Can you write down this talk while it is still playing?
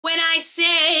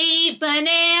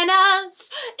bananas,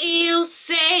 you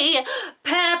say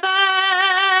peppers.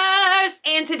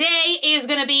 And today is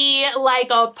gonna be like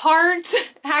a part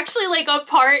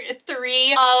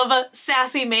 3 of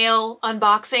Sassy Mail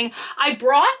unboxing. I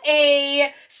brought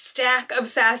a stack of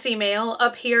Sassy Mail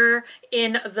up here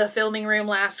in the filming room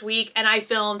last week, and I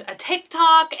filmed a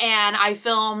TikTok and I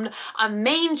filmed a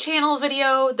main channel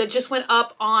video that just went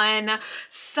up on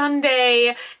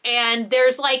Sunday, and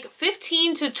there's like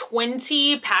 15 to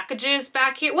 20 packages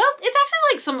back here. Well, it's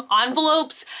actually like some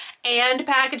envelopes and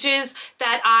packages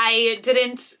that I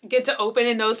didn't get to open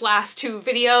in those last 2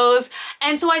 videos.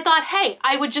 And so I thought, hey,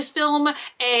 I would just film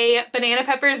a banana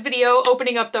peppers video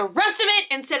opening up the rest of it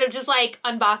instead of just like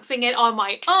unboxing it on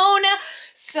my own.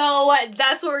 So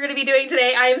that's what we're gonna be doing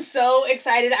today. I am so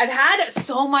excited. I've had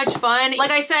so much fun. Like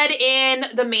I said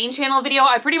in the main channel video,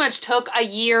 I pretty much took a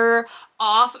year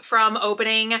off from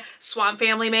opening Swamp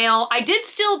Family Mail. I did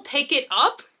still pick it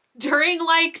up during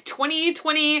like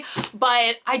 2020,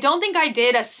 but I don't think I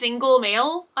did a single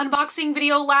mail unboxing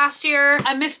video last year.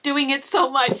 I miss doing it so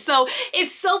much, so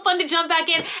it's so fun to jump back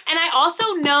in. And I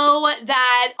also know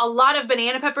that a lot of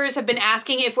banana peppers have been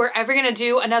asking if we're ever gonna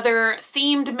do another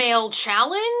themed mail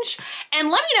challenge, and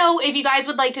let me know if you guys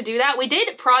would like to do that. We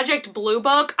did Project Blue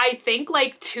Book, I think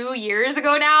like 2 years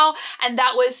ago now, and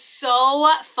that was so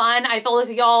fun. I felt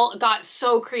like y'all got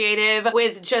so creative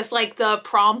with just like the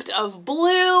prompt of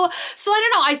blue. So I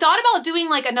don't know, I thought about doing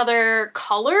like another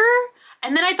color,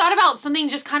 and then I thought about something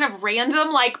just kind of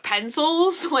random like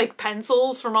pencils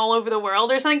from all over the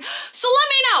world or something. So let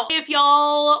me know if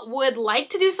y'all would like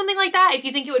to do something like that, if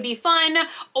you think it would be fun,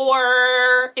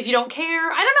 or if you don't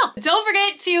care, I don't know. Don't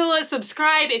forget to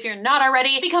subscribe if you're not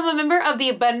already. Become a member of the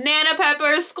Banana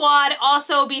Pepper Squad.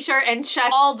 Also be sure and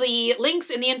check all the links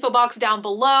in the info box down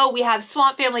below. We have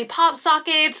Swamp Family Pop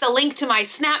Sockets, the link to my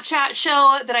Snapchat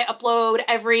show that I upload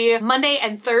every Monday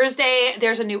and Thursday.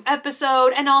 There's a new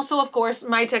episode, and also of course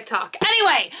my TikTok.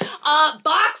 Anyway,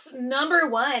 box number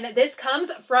 1. This comes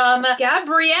from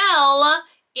Gabrielle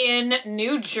in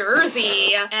New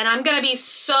Jersey, and I'm gonna be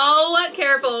so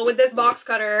careful with this box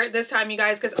cutter this time, you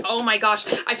guys, because oh my gosh,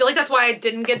 I feel like that's why I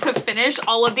didn't get to finish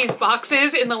all of these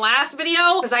boxes in the last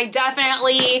video, because I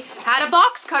definitely had a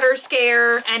box cutter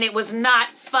scare and it was not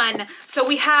fun. So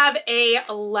we have a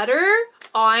letter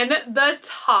on the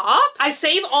top. I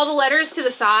save all the letters to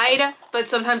the side, but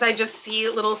sometimes I just see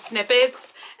little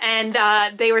snippets, and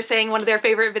they were saying one of their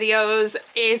favorite videos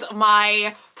is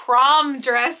my prom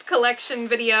dress collection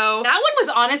video. That one was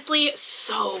honestly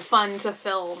so fun to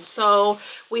film. So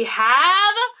we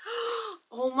have,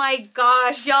 oh my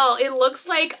gosh, y'all, it looks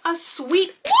like a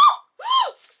sweet,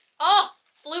 oh,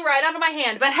 flew right out of my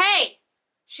hand, but hey,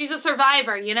 she's a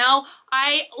survivor, you know?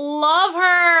 I love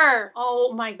her.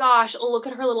 Oh my gosh, look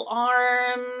at her little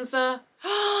arms.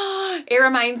 It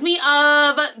reminds me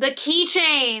of the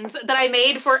keychains that I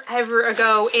made forever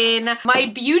ago in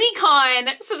my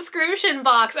BeautyCon subscription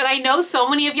box. And I know so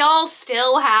many of y'all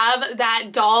still have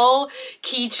that doll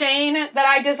keychain that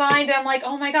I designed. And I'm like,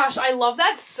 oh my gosh, I love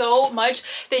that so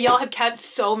much that y'all have kept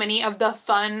so many of the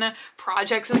fun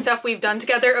projects and stuff we've done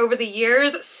together over the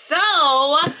years.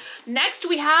 So next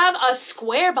we have a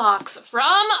square box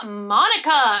from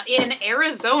Monica in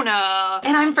Arizona.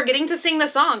 And I'm forgetting to sing the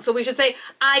song, so we should say,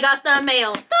 I got the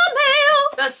mail,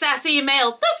 the sassy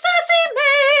mail, the sassy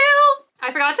mail.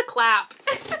 I forgot to clap.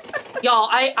 Y'all,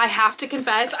 I have to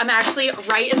confess, I'm actually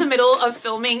right in the middle of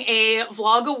filming a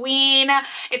vlogoween.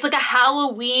 It's like a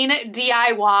Halloween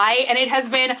DIY, and it has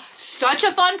been such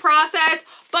a fun process,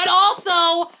 but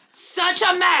also such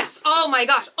a mess. Oh my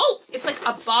gosh. Oh, it's like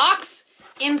a box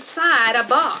inside a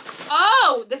box.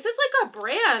 Oh, this is like a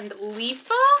brand,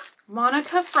 Leafa?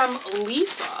 Monica from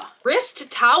Leafa.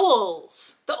 Wrist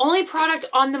towels. The only product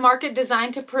on the market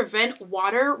designed to prevent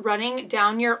water running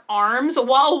down your arms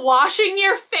while washing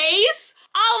your face.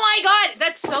 Oh my god,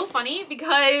 that's so funny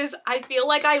because I feel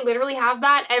like I literally have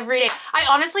that every day. I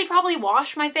honestly probably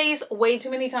wash my face way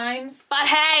too many times, but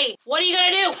hey, what are you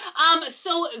gonna do?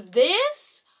 So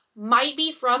this might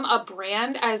be from a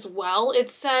brand as well.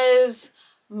 It says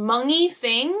Mungy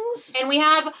Things, and we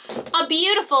have a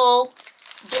beautiful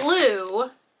blue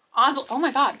envelope. Oh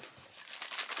my god.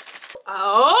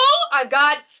 Oh, I've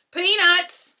got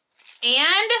peanuts,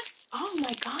 and oh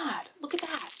my god, look at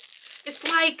that. It's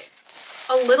like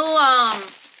a little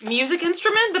music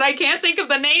instrument that I can't think of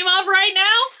the name of right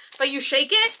now, but you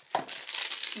shake it.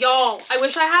 Y'all, I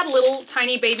wish I had little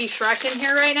tiny baby Shrek in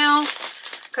here right now,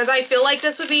 because I feel like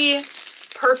this would be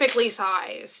perfectly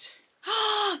sized.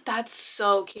 That's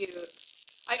so cute.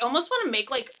 I almost want to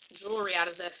make like jewelry out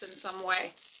of this in some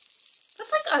way.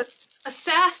 That's like a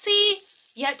sassy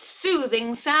yet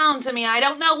soothing sound to me. I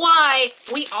don't know why.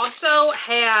 We also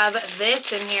have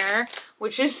this in here,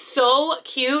 which is so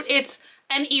cute. It's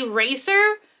an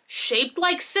eraser shaped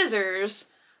like scissors,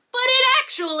 but it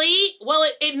actually, well,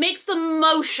 it makes the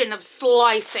motion of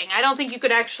slicing. I don't think you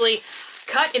could actually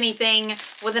cut anything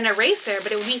with an eraser,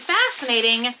 but it would be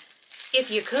fascinating if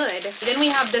you could. Then we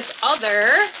have this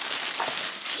other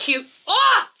cute,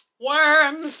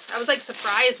 worms. I was like,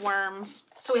 surprise worms.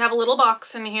 So we have a little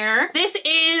box in here. This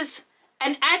is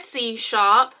an Etsy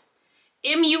shop,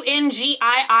 MUNGII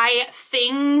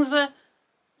things.store.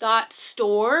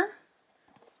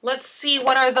 Let's see,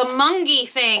 what are the Mungie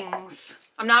things?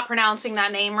 I'm not pronouncing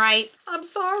that name right. I'm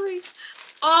sorry.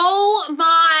 Oh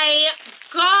my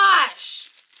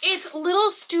gosh. It's little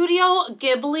Studio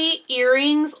Ghibli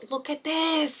earrings. Look at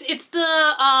this. It's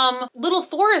the little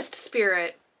forest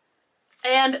spirit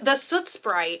and the soot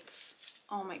sprites.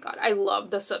 Oh my god, I love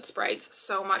the soot sprites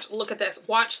so much. Look at this.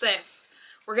 Watch this.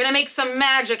 We're gonna make some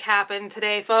magic happen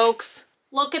today, folks.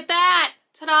 Look at that.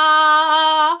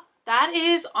 Ta-da! That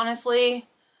is honestly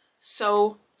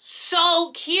so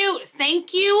cute.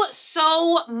 Thank you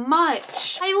so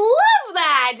much. I love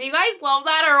that. Do you guys love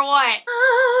that or what?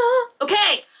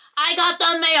 Okay, I got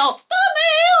the mail. The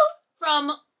mail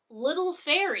from Little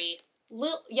Fairy.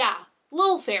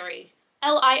 Little Fairy.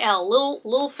 L-I-L,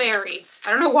 Little Fairy.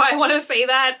 I don't know why I want to say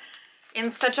that in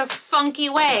such a funky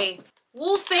way.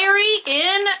 Little Fairy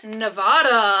in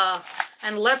Nevada.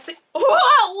 And let's see.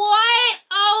 Oh, what?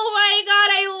 Oh my god,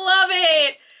 I love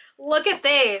it. Look at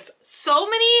this. So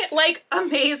many like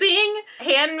amazing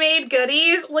handmade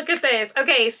goodies. Look at this.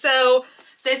 Okay, so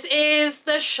this is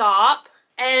the shop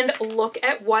and look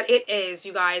at what it is,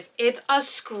 you guys. It's a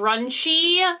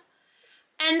scrunchie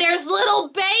and there's little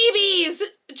babies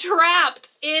trapped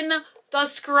in the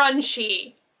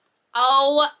scrunchie.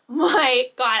 Oh my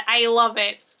god, I love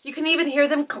it. You can even hear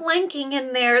them clanking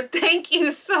in there. Thank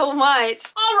you so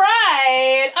much. All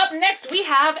right, up next we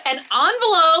have an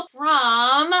envelope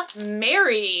from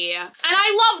Mary. And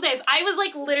I love this. I was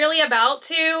like literally about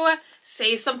to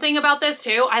say something about this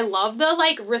too. I love the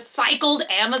like recycled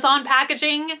Amazon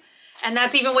packaging. And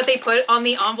that's even what they put on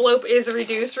the envelope is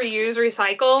reduce, reuse,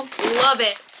 recycle. Love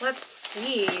it. Let's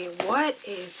see, what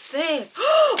is this?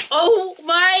 Oh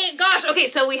my gosh. Okay,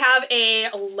 so we have a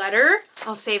letter.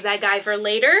 I'll save that guy for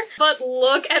later. But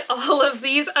look at all of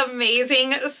these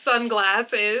amazing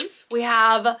sunglasses. We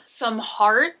have some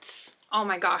hearts. Oh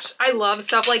my gosh, I love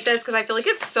stuff like this because I feel like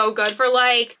it's so good for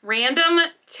like random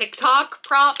TikTok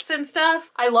props and stuff.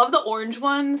 I love the orange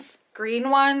ones, green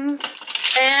ones,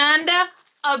 and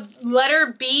a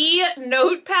letter B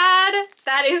notepad.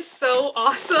 That is so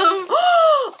awesome.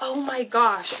 Oh my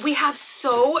gosh, we have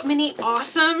so many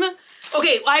awesome,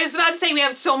 okay, I was about to say we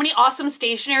have so many awesome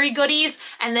stationery goodies,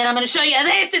 and then I'm gonna show you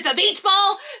this. It's a beach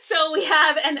ball. So we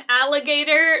have an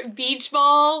alligator beach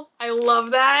ball. I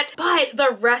love that. But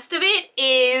the rest of it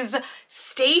is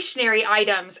stationery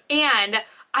items, and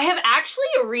I have actually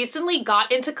recently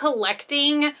got into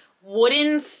collecting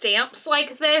wooden stamps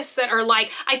like this that are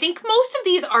like, I think most of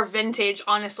these are vintage,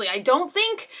 honestly. I don't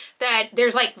think that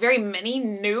there's like very many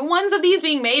new ones of these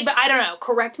being made, but I don't know,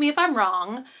 correct me if I'm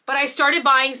wrong. But I started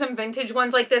buying some vintage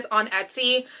ones like this on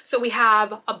Etsy. So we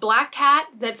have a black cat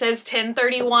that says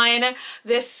 1031,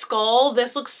 this skull,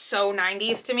 this looks so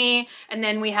 90s to me. And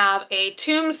then we have a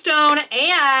tombstone,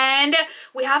 and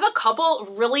we have a couple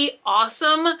really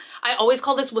awesome, I always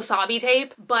call this wasabi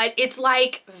tape, but it's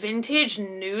like vintage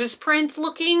newsprint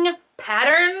looking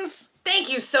patterns. Thank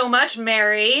you so much,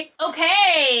 Mary.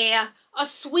 Okay, a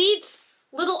sweet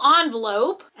little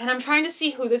envelope, and I'm trying to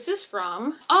see who this is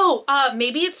from. Oh,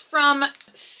 maybe it's from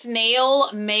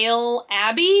Snail Mail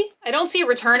Abbey. I don't see a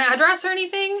return address or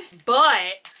anything,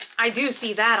 but I do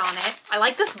see that on it. I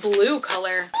like this blue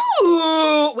color.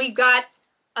 Ooh, we got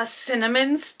a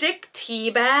cinnamon stick tea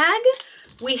bag.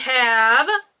 We have,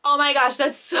 oh my gosh,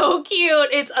 that's so cute.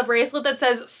 It's a bracelet that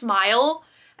says smile.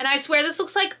 And I swear this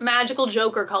looks like magical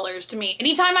Joker colors to me.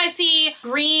 Anytime I see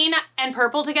green and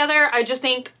purple together, I just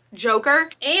think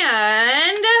Joker.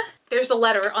 And there's the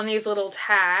letter on these little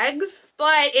tags,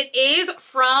 but it is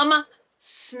from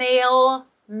Snail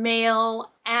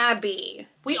Mail Abbey.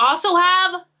 We also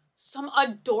have some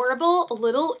adorable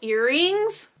little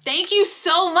earrings. Thank you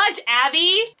so much,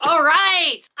 Abby. All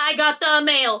right, I got the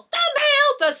mail,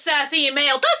 the sassy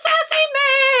mail, the sassy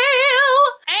mail.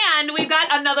 And we've got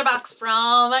another box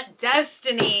from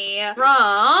Destiny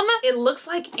from, it looks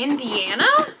like Indiana.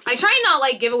 I try and not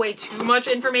like give away too much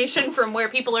information from where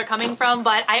people are coming from,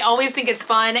 but I always think it's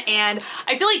fun. And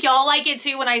I feel like y'all like it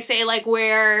too when I say like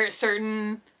where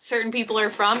certain people are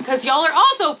from, because y'all are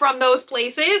also from those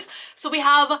places. So we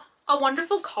have a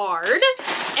wonderful card.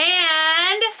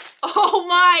 And oh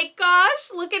my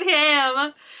gosh, look at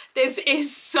him. This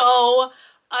is so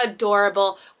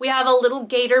adorable. We have a little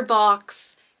gator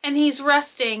box and he's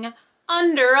resting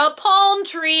under a palm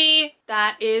tree.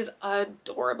 That is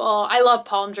adorable. I love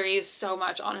palm trees so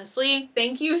much, honestly.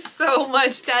 Thank you so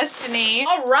much, Destiny.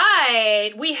 All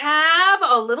right, we have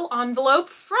a little envelope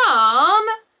from, oh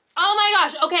my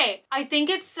gosh, okay. I think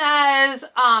it says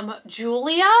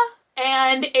Julia,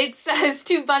 and it says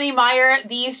to Bunny Meyer,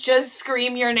 these just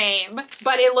scream your name.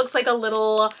 But it looks like a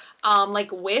little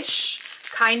like wish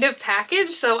kind of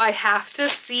package, so I have to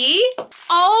see.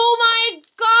 Oh my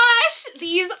gosh,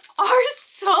 these are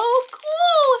so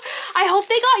cool. I hope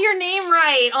they got your name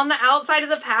right on the outside of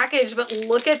the package, but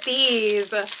look at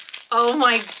these. Oh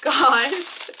my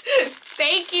gosh.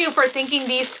 Thank you for thinking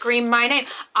these scream my name.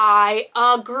 I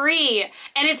agree.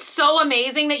 And it's so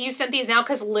amazing that you sent these now,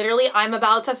 because literally I'm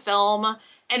about to film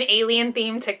an alien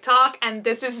themed TikTok and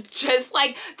this is just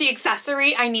like the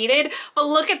accessory I needed. But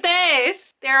look at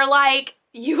this. They're like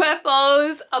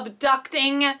UFOs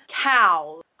abducting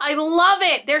cows. I love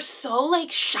it. They're so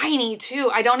like shiny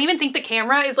too. I don't even think the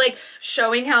camera is like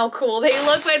showing how cool they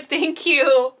look, but thank you.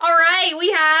 All right,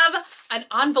 we have an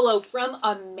envelope from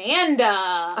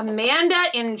Amanda. Amanda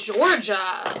in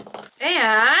Georgia.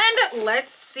 And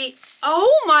let's see.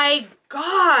 Oh my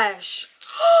gosh.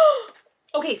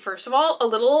 Okay, first of all, a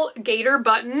little gator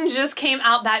button just came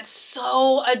out. That's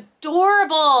so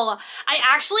adorable. I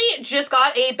actually just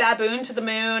got a Baboon to the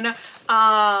Moon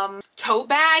tote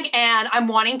bag, and I'm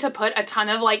wanting to put a ton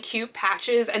of like cute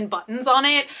patches and buttons on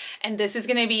it, and this is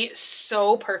gonna be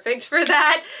so perfect for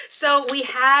that. So we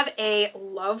have a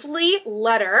lovely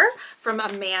letter from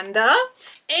Amanda,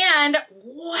 and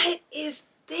what is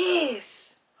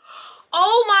this?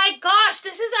 Oh my gosh,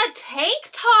 this is a tank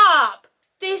top.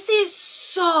 This is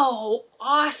so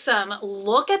awesome.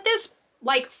 Look at this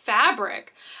like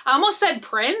fabric. I almost said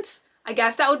print. I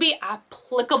guess that would be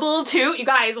applicable to, you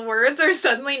guys, words are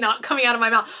suddenly not coming out of my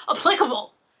mouth.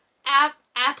 Applicable.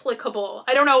 Applicable.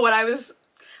 I don't know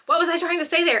what was I trying to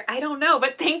say there? I don't know,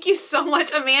 but thank you so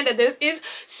much, Amanda. This is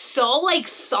so like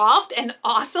soft and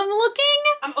awesome looking.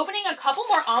 I'm opening a couple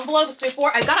more envelopes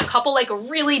before. I've got a couple like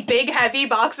really big heavy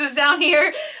boxes down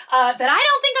here that I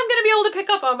don't think I'm gonna be able to pick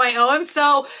up on my own.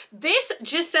 So this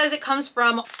just says it comes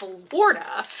from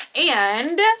Florida,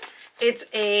 and it's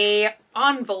a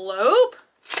envelope.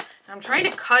 I'm trying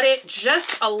to cut it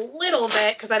just a little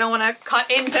bit because I don't want to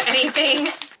cut into anything.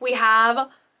 We have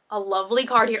a lovely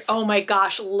card here. Oh my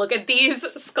gosh, look at these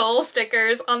skull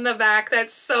stickers on the back.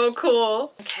 That's so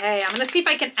cool. Okay, I'm gonna see if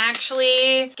I can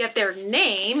actually get their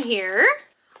name here.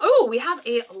 Oh, we have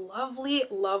a lovely,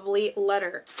 lovely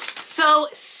letter. So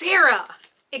Sarah,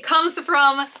 it comes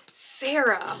from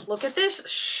Sarah. Look at this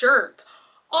shirt.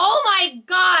 Oh my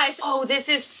gosh. Oh, this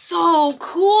is so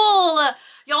cool.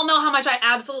 Y'all know how much I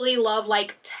absolutely love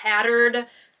like tattered,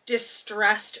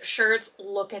 distressed shirts.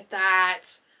 Look at that.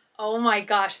 Oh my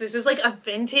gosh, this is like a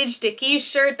vintage Dickies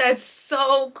shirt. That's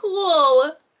so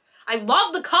cool. I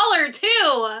love the color too.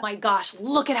 Oh my gosh,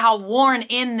 look at how worn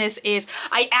in this is.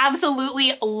 I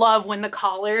absolutely love when the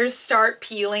collars start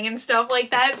peeling and stuff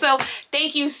like that. So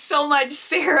thank you so much,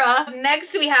 Sarah.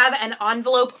 Next we have an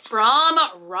envelope from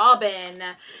Robin.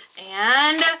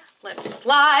 And let's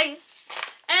slice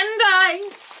and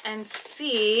dice and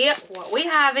see what we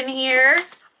have in here.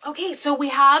 Okay, so we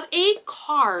have a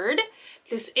card.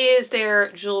 This is their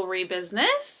jewelry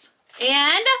business,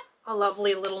 and a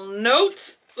lovely little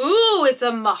note. Ooh, it's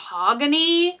a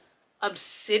mahogany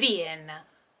obsidian.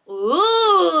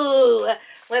 Ooh,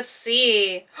 let's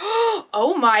see.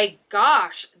 Oh my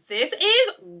gosh, this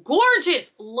is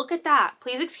gorgeous. Look at that.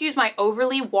 Please excuse my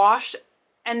overly washed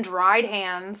and dried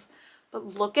hands, but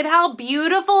look at how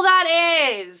beautiful that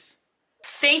is.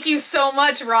 Thank you so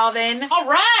much, Robin. All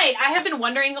right, I have been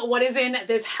wondering what is in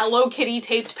this Hello Kitty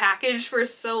taped package for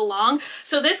so long.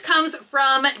 So this comes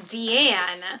from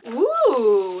Deanne.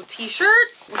 Ooh, t-shirt.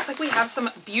 Looks like we have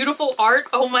some beautiful art.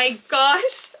 Oh my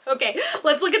gosh. Okay,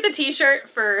 let's look at the t-shirt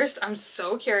first. I'm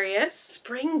so curious.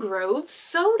 Spring Grove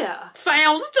soda.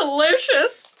 Sounds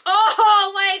delicious.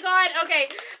 Oh my god. Okay,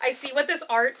 I see what this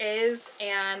art is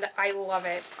and I love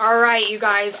it. All right, you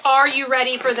guys, are you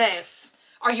ready for this?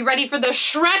 Are you ready for the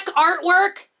Shrek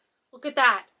artwork? Look at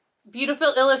that.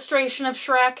 Beautiful illustration of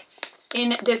Shrek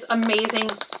in this amazing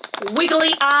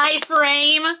wiggly eye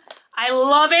frame. I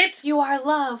love it. You are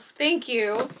loved. Thank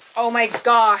you. Oh my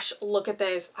gosh, look at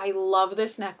this. I love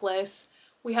this necklace.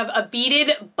 We have a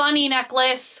beaded bunny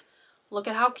necklace. Look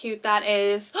at how cute that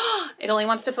is. It only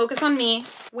wants to focus on me.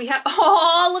 We have,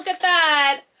 oh, look at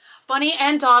that. Bunny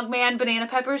and Dog Man, Banana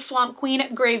Pepper, Swamp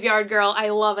Queen, Graveyard Girl. I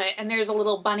love it. And there's a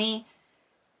little bunny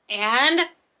and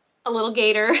a little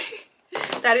gator.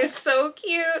 That is so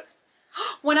cute.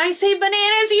 When I say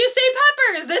bananas, you say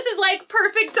peppers. This is like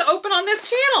perfect to open on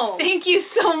this channel. Thank you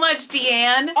so much,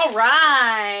 Deanne. All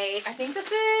right, I think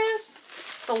this is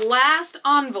the last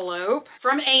envelope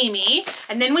from Amy.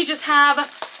 And then we just have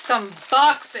some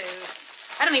boxes.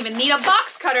 I don't even need a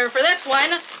box cutter for this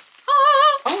one.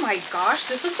 Ah, oh my gosh,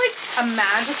 this looks like a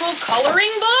magical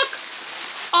coloring book.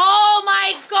 Oh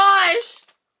my gosh.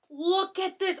 Look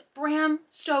at this, Bram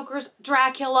Stoker's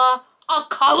Dracula, a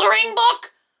coloring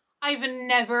book. I've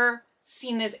never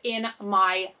seen this in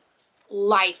my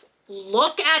life.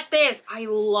 Look at this. I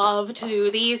love to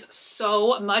do these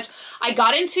so much. I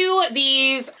got into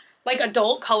these like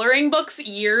adult coloring books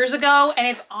years ago, and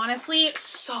it's honestly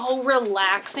so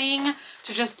relaxing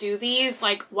to just do these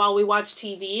like while we watch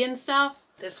TV and stuff.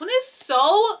 This one is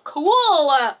so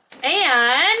cool.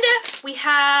 And we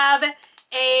have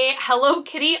a Hello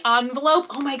Kitty envelope.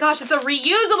 Oh my gosh, it's a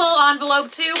reusable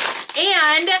envelope too.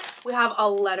 And we have a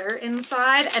letter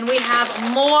inside, and we have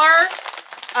more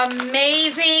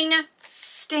amazing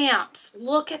stamps.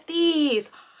 Look at these.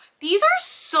 These are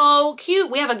so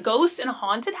cute. We have a ghost in a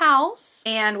haunted house,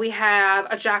 and we have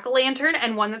a jack-o'-lantern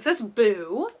and one that says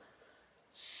boo.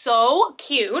 So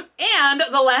cute. And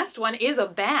the last one is a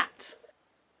bat.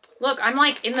 Look, I'm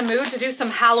like in the mood to do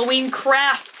some Halloween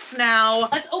crafts now.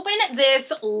 Let's open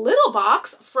this little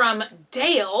box from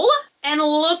Dale and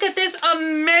look at this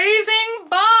amazing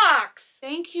box.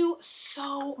 Thank you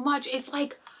so much. It's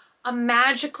like a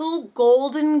magical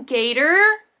golden gator.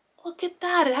 Look at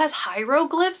that. It has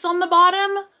hieroglyphs on the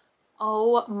bottom.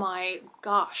 Oh my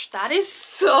gosh, that is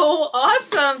so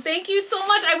awesome. Thank you so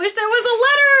much. I wish there was a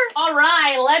letter. All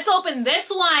right, let's open this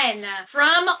one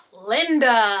from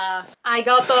Linda. I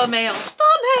got the mail.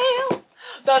 The mail.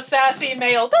 The sassy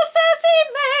mail. The sassy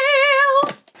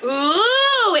mail.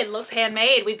 Ooh, it looks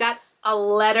handmade. We've got a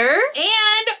letter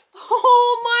and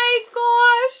oh my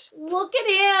gosh, look at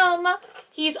him.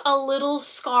 He's a little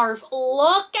scarf.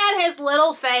 Look at his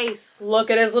little face. Look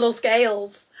at his little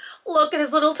scales. Look at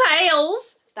his little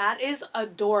tails. That is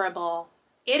adorable.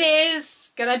 It is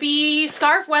gonna be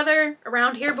scarf weather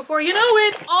around here before you know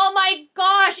it. Oh my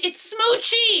gosh, it's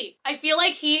Smoochie. I feel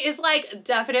like he is like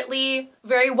definitely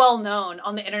very well known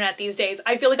on the internet these days.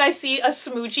 I feel like I see a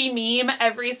Smoochie meme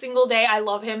every single day. I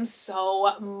love him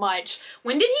so much.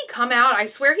 When did he come out? I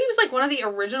swear he was like one of the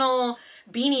original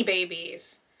Beanie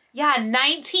Babies. Yeah,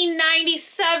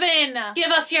 1997. Give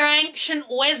us your ancient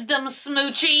wisdom,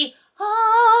 Smoochie.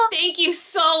 Oh, thank you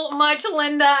so much,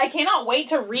 Linda. I cannot wait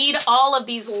to read all of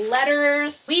these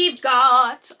letters. We've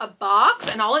got a box,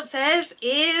 and all it says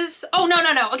is, oh, no.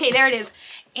 Okay, there it is.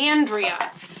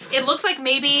 Andrea. It looks like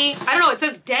maybe, I don't know, it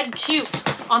says dead cute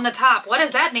on the top. What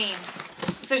does that mean?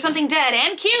 Is there something dead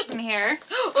and cute in here?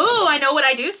 Ooh, I know what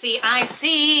I do see. I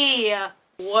see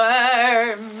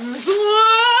worms.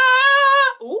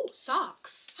 Ooh,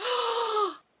 socks.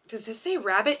 Does this say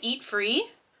rabbit eat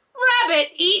free?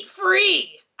 Rabbit eat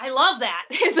free. I love that.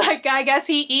 It's like, I guess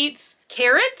he eats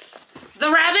carrots.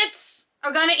 The rabbits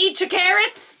are gonna eat your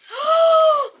carrots.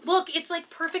 Look, it's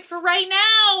like perfect for right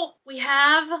now. We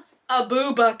have a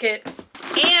boo bucket,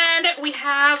 and we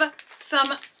have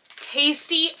some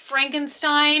tasty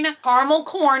Frankenstein caramel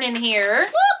corn in here.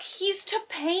 Look, he's to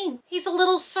paint. He's a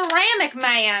little ceramic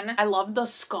man. I love the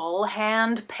skull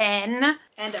hand pen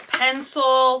and a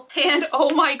pencil. And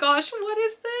oh my gosh, what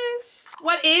is this?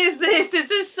 What is this? This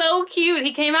is so cute.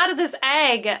 He came out of this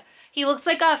egg. He looks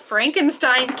like a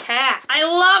Frankenstein cat. I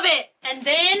love it. And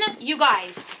then, you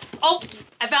guys, oh,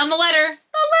 I found the letter.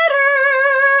 The letter.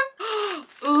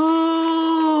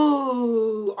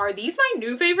 Ooh, are these my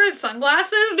new favorite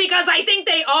sunglasses? Because I think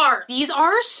they are. These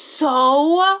are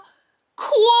so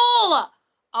cool.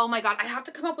 Oh my God, I have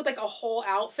to come up with like a whole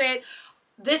outfit.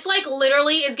 This like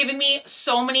literally is giving me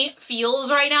so many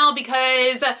feels right now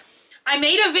because I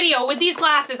made a video with these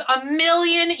glasses a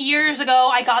million years ago.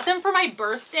 I got them for my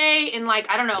birthday in like,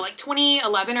 I don't know, like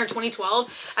 2011 or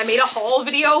 2012. I made a haul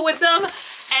video with them,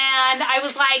 and I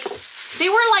was like, they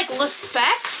were like Le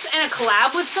Specs and a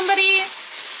collab with somebody,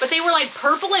 but they were like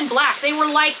purple and black. They were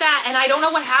like that, and I don't know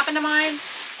what happened to mine.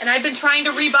 And I've been trying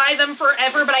to rebuy them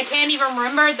forever, but I can't even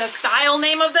remember the style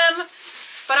name of them.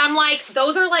 But I'm like,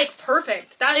 those are like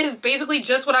perfect. That is basically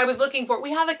just what I was looking for. We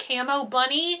have a camo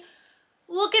bunny.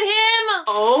 Look at him.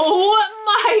 Oh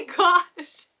my gosh. This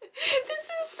is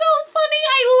so funny.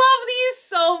 I love these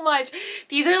so much.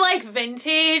 These are like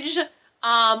vintage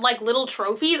like little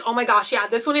trophies. Oh my gosh, yeah,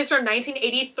 this one is from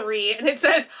 1983 and it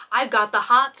says, "I've got the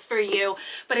hots for you,"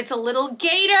 but it's a little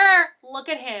gator. Look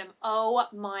at him. Oh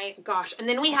my gosh. And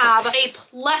then we have a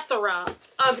plethora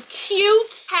of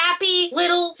cute, happy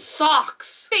little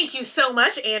socks. Thank you so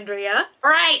much, Andrea.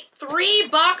 All right, 3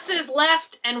 boxes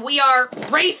left and we are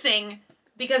racing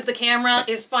because the camera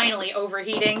is finally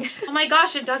overheating. Oh my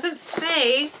gosh, it doesn't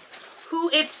say who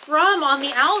it's from on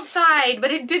the outside,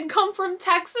 but it did come from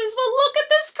Texas. But look at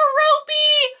this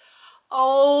Karopi.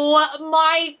 Oh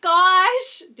my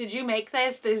gosh. Did you make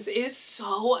this? This is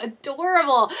so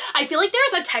adorable. I feel like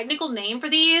there's a technical name for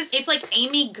these. It's like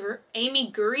Amy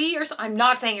Guri or something. I'm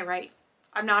not saying it right.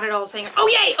 I'm not at all saying it. Oh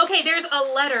yay, okay, there's a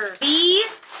letter. B.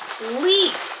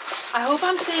 Leaf. I hope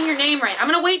I'm saying your name right. I'm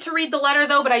gonna wait to read the letter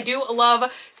though, but I do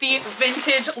love the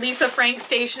vintage Lisa Frank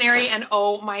stationery, and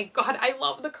oh my god, I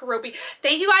love the Karopi.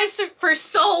 Thank you guys for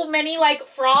so many like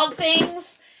frog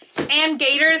things and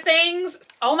gator things.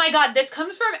 Oh my god, this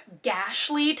comes from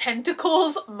Gashly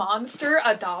Tentacles Monster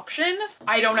Adoption.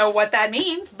 I don't know what that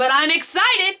means, but I'm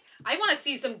excited. I want to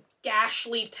see some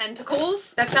Gashly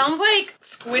Tentacles. That sounds like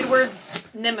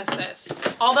Squidward's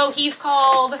nemesis. Although he's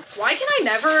called, why can I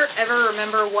never ever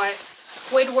remember what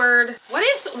Squidward,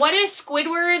 what is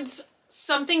Squidward's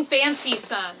something fancy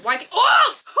son? Why,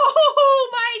 oh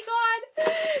my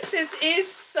god, this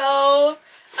is so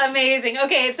amazing.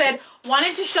 Okay, it said,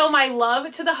 "Wanted to show my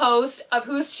love to the host of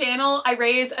whose channel I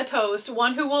raise a toast.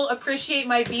 One who will appreciate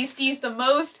my beasties the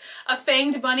most. A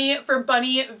fanged bunny for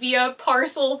bunny via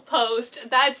parcel post."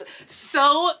 That's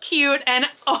so cute. And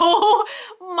oh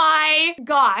my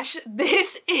gosh,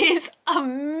 this is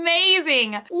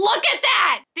amazing. Look at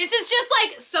that. This is just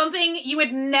like something you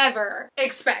would never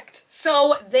expect.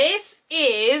 So this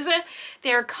is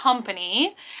their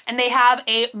company and they have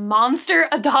a Monster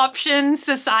Adoption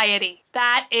Society.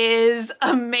 That is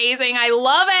amazing. I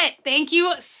love it. Thank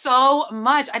you so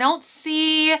much. I don't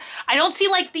see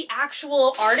like the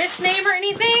actual artist name or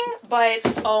anything, but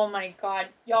oh my god,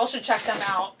 y'all should check them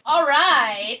out. All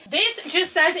right, this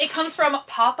just says it comes from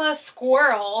Papa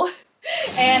Squirrel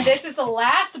and this is the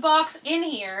last box in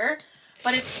here,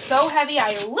 but it's so heavy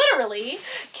I literally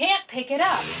can't pick it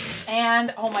up.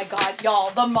 And oh my god,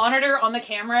 y'all, the monitor on the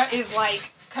camera is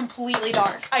like completely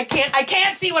dark. I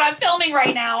can't see what I'm filming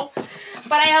right now,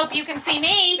 but I hope you can see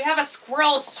me. We have a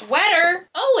squirrel sweater.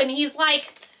 Oh, and he's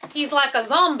like a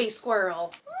zombie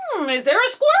squirrel. Is there a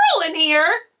squirrel in here?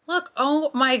 Look,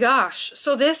 oh my gosh.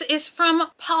 So this is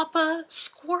from Papa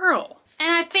Squirrel.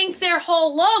 And I think their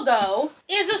whole logo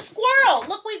is a squirrel.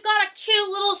 Look, we've got a cute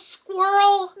little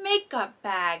squirrel makeup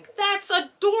bag. That's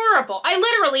adorable. I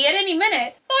literally, at any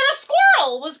minute, thought a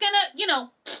squirrel was gonna, you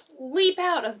know, leap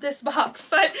out of this box.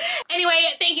 But anyway,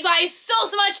 thank you guys so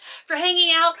much for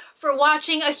hanging out, for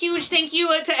watching. A huge thank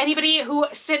you to anybody who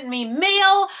sent me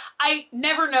mail. I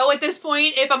never know at this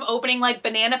point if I'm opening like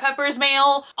Banana Peppers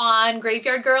mail on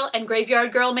Graveyard Girl and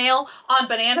Graveyard Girl mail on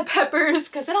Banana Peppers,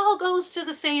 because it all goes to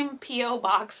the same P.O.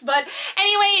 box. But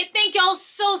anyway, thank y'all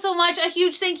so much. A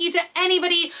huge thank you to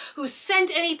anybody who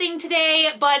sent anything today,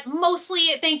 but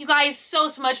mostly thank you guys so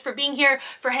much for being here,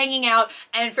 for hanging out,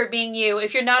 and for being you.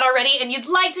 If you're not already and you'd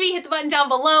like to be, hit the button down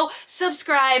below,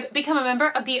 subscribe, become a member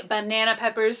of the Banana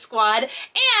Peppers squad,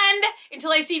 and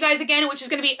until I see you guys again, which is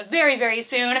going to be very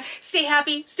soon, stay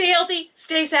happy, stay healthy,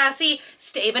 stay sassy,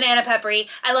 stay banana peppery.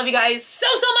 I love you guys so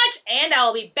much, and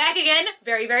I'll be back again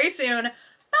very soon.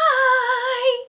 Bye!